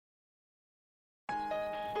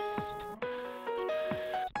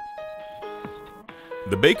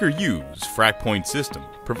The Baker Hughes FracPoint system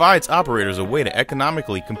provides operators a way to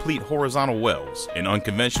economically complete horizontal wells in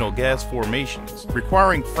unconventional gas formations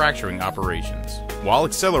requiring fracturing operations, while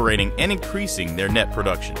accelerating and increasing their net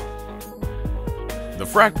production. The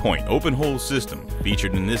FracPoint Openhole system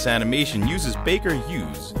featured in this animation uses Baker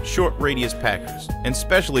Hughes short radius packers and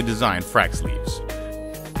specially designed frac sleeves.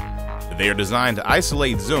 They are designed to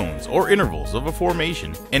isolate zones or intervals of a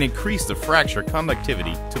formation and increase the fracture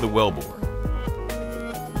conductivity to the wellbore.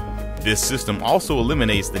 This system also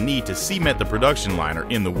eliminates the need to cement the production liner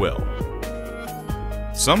in the well.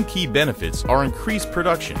 Some key benefits are increased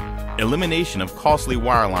production, elimination of costly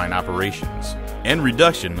wireline operations, and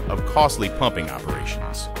reduction of costly pumping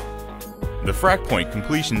operations. The FracPoint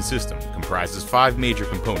completion system comprises 5 major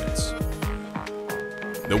components: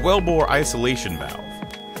 the wellbore isolation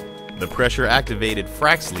valve, the pressure-activated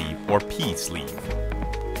frac sleeve or P sleeve,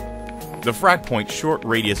 the FracPoint short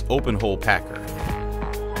radius open hole packer,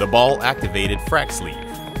 the ball-activated frac sleeve,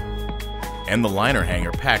 and the liner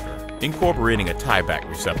hanger packer incorporating a tieback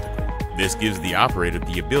receptacle. This gives the operator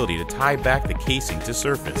the ability to tie back the casing to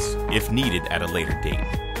surface if needed at a later date.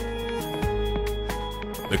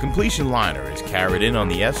 The completion liner is carried in on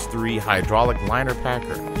the S3 hydraulic liner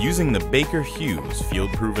packer using the Baker Hughes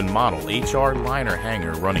field-proven model HR liner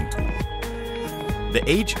hanger running tool. The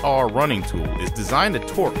HR running tool is designed to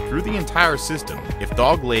torque through the entire system if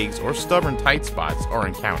dog legs or stubborn tight spots are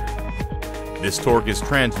encountered. This torque is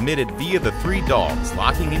transmitted via the 3 dogs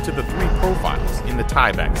locking into the 3 profiles in the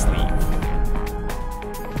tieback sleeve.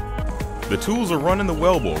 The tools are run in the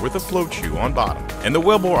wellbore with a float shoe on bottom and the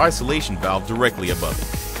wellbore isolation valve directly above it.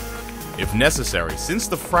 If necessary, since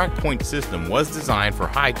the FracPoint system was designed for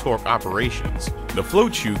high torque operations, the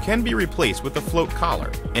float shoe can be replaced with a float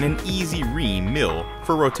collar and an easy ream mill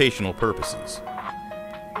for rotational purposes.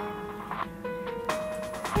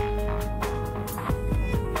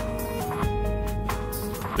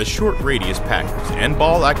 The short radius packers and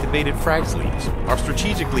ball-activated frac sleeves are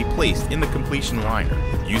strategically placed in the completion liner,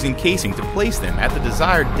 using casing to place them at the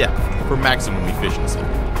desired depth for maximum efficiency.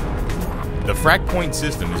 The FracPoint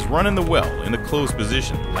system is run in the well in the closed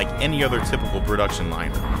position like any other typical production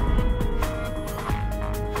liner.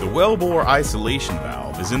 The wellbore isolation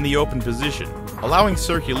valve is in the open position, allowing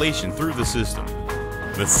circulation through the system.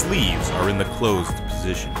 The sleeves are in the closed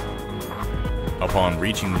position. Upon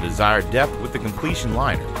reaching the desired depth with the completion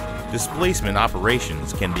liner, displacement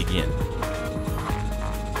operations can begin.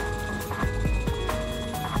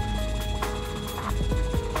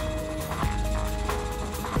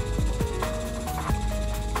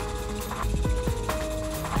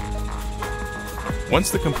 Once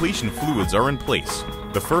the completion fluids are in place,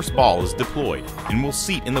 the first ball is deployed and will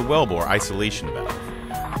seat in the wellbore isolation valve.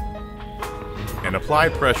 An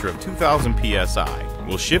applied pressure of 2000 psi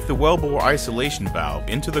will shift the wellbore isolation valve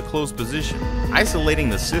into the closed position, isolating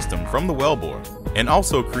the system from the wellbore and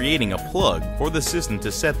also creating a plug for the system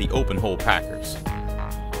to set the open hole packers.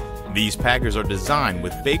 These packers are designed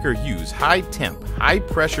with Baker Hughes high-temp,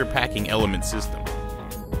 high-pressure packing element system.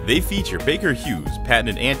 They feature Baker Hughes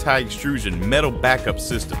patented anti-extrusion metal backup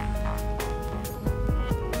system.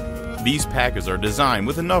 These packers are designed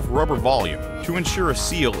with enough rubber volume to ensure a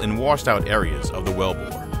seal in washed out areas of the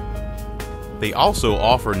wellbore. They also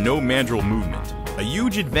offer no mandrel movement, a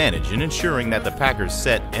huge advantage in ensuring that the packers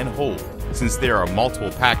set and hold since there are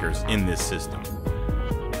multiple packers in this system.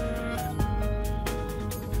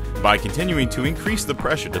 By continuing to increase the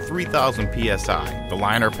pressure to 3000 psi, the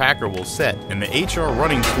liner packer will set and the HR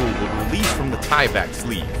running tool will release from the tieback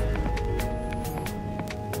sleeve.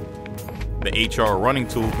 The HR running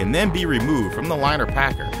tool can then be removed from the liner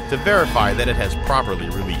packer to verify that it has properly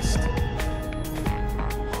released.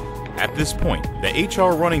 At this point, the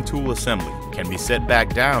HR running tool assembly can be set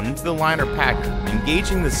back down into the liner packer,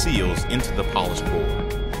 engaging the seals into the polished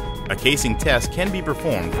bore. A casing test can be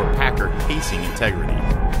performed for packer casing integrity.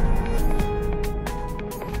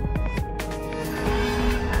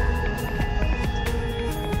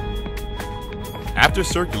 After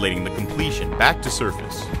circulating the completion back to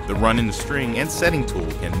surface, the run-in string and setting tool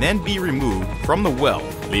can then be removed from the well,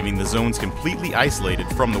 leaving the zones completely isolated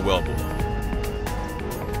from the wellbore.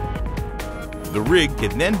 The rig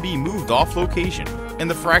can then be moved off location and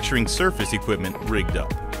the fracturing surface equipment rigged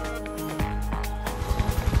up.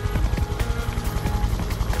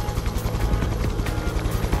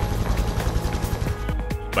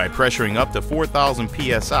 By pressuring up to 4000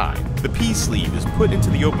 psi, the P sleeve is put into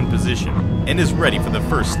the open position and is ready for the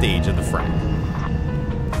first stage of the frac.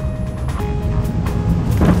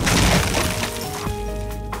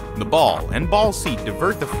 The ball and ball seat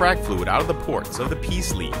divert the frac fluid out of the ports of the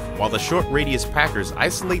P-sleeve, while the short radius packers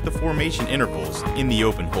isolate the formation intervals in the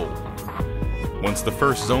open hole. Once the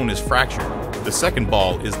first zone is fractured, the second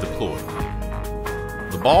ball is deployed.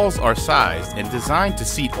 The balls are sized and designed to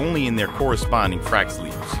seat only in their corresponding frac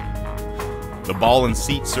sleeves. The ball and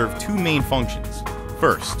seat serve two main functions.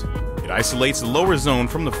 First, it isolates the lower zone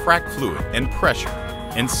from the frac fluid and pressure,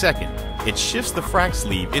 and second, it shifts the frac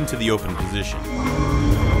sleeve into the open position.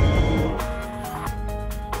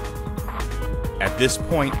 At this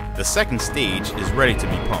point, the second stage is ready to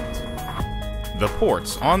be pumped. The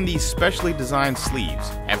ports on these specially designed sleeves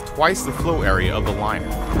have twice the flow area of the liner,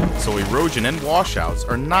 so erosion and washouts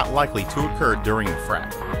are not likely to occur during the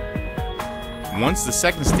frac. Once the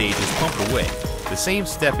second stage is pumped away, the same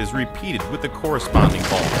step is repeated with the corresponding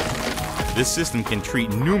ball. This system can treat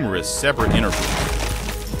numerous separate intervals.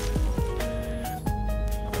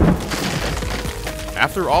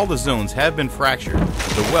 After all the zones have been fractured,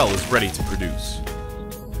 the well is ready to produce.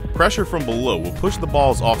 Pressure from below will push the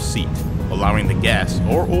balls off seat, allowing the gas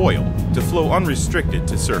or oil to flow unrestricted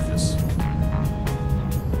to surface.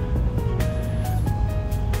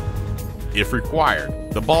 If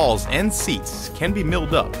required, the balls and seats can be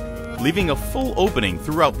milled up, leaving a full opening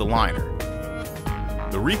throughout the liner.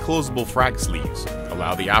 The reclosable frac sleeves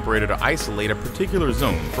allow the operator to isolate a particular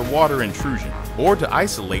zone for water intrusion or to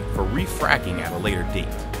isolate for refracking at a later date.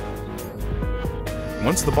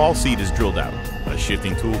 Once the ball seat is drilled out, a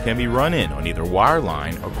shifting tool can be run in on either wire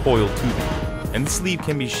line or coiled tubing, and the sleeve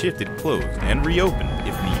can be shifted closed and reopened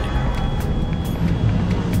if needed.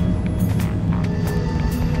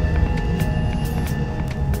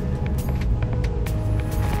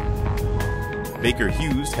 Baker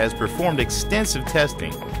Hughes has performed extensive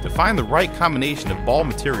testing to find the right combination of ball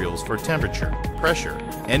materials for temperature, pressure,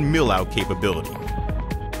 and mill-out capability.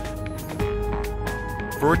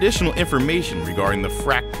 For additional information regarding the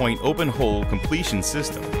FracPoint Openhole completion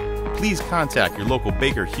system, please contact your local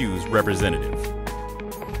Baker Hughes representative.